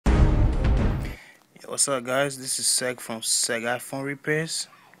What's up, guys? This is Seg from SEG iPhone Repairs,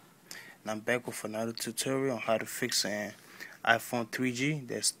 and I'm back with another tutorial on how to fix an iPhone 3G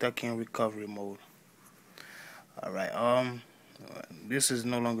that's stuck in recovery mode. Alright, this is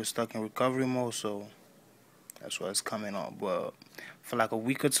no longer stuck in recovery mode, so that's why it's coming on. But for like a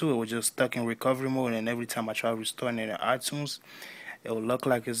week or two, it was just stuck in recovery mode, and every time I try restoring it in iTunes, it will look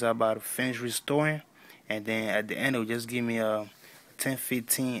like it's about to finish restoring, and then at the end, it will just give me a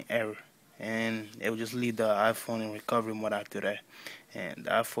 1015 error. And it will just leave the iPhone in recovery mode after that. And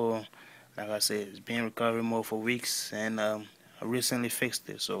the iPhone, like I said, it's been in recovery mode for weeks, and I recently fixed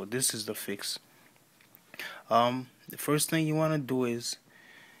it. So this is the fix. The first thing you want to do is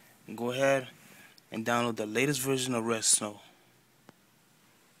go ahead and download the latest version of Red Snow.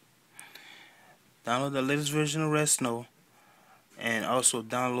 Download the latest version of Red Snow, and also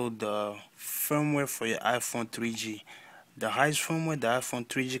download the firmware for your iPhone 3G. The highest firmware the iPhone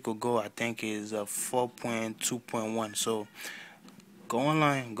 3G could go, I think, is 4.2.1. So go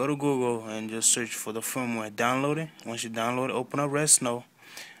online, go to Google, and just search for the firmware. Download it. Once you download it, open up Red Snow.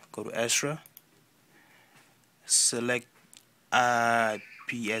 Go to Extra. Select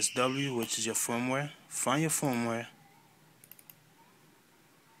IPSW, which is your firmware. Find your firmware.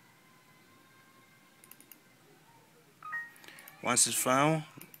 Once it's found,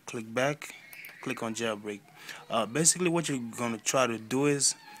 click back. Click on jailbreak. Basically, what you're gonna try to do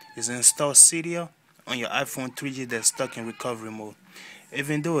is install Cydia on your iPhone 3G that's stuck in recovery mode.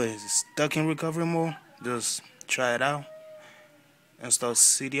 Even though it's stuck in recovery mode, just try it out. Install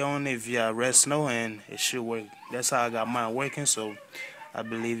Cydia on it via Red Snow, and it should work. That's how I got mine working. So I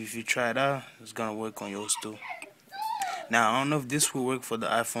believe if you try it out, it's gonna work on yours too. Now I don't know if this will work for the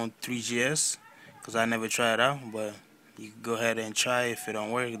iPhone 3GS because I never tried it out, but you can go ahead and try. If it don't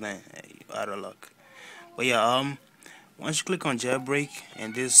work, then you're out of luck. But yeah, once you click on jailbreak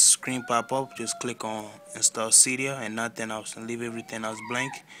and this screen pop up, just click on install Cydia and nothing else, and leave everything else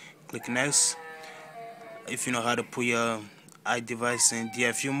blank. Click next. If you know how to put your iDevice in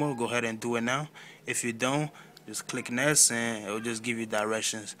DFU mode, go ahead and do it now. If you don't, just click next and it will just give you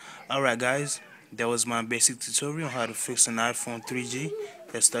directions. Alright guys, that was my basic tutorial on how to fix an iPhone 3G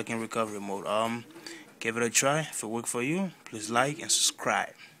that's stuck in recovery mode. Give it a try. If it worked for you, please like and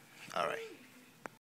subscribe. Alright.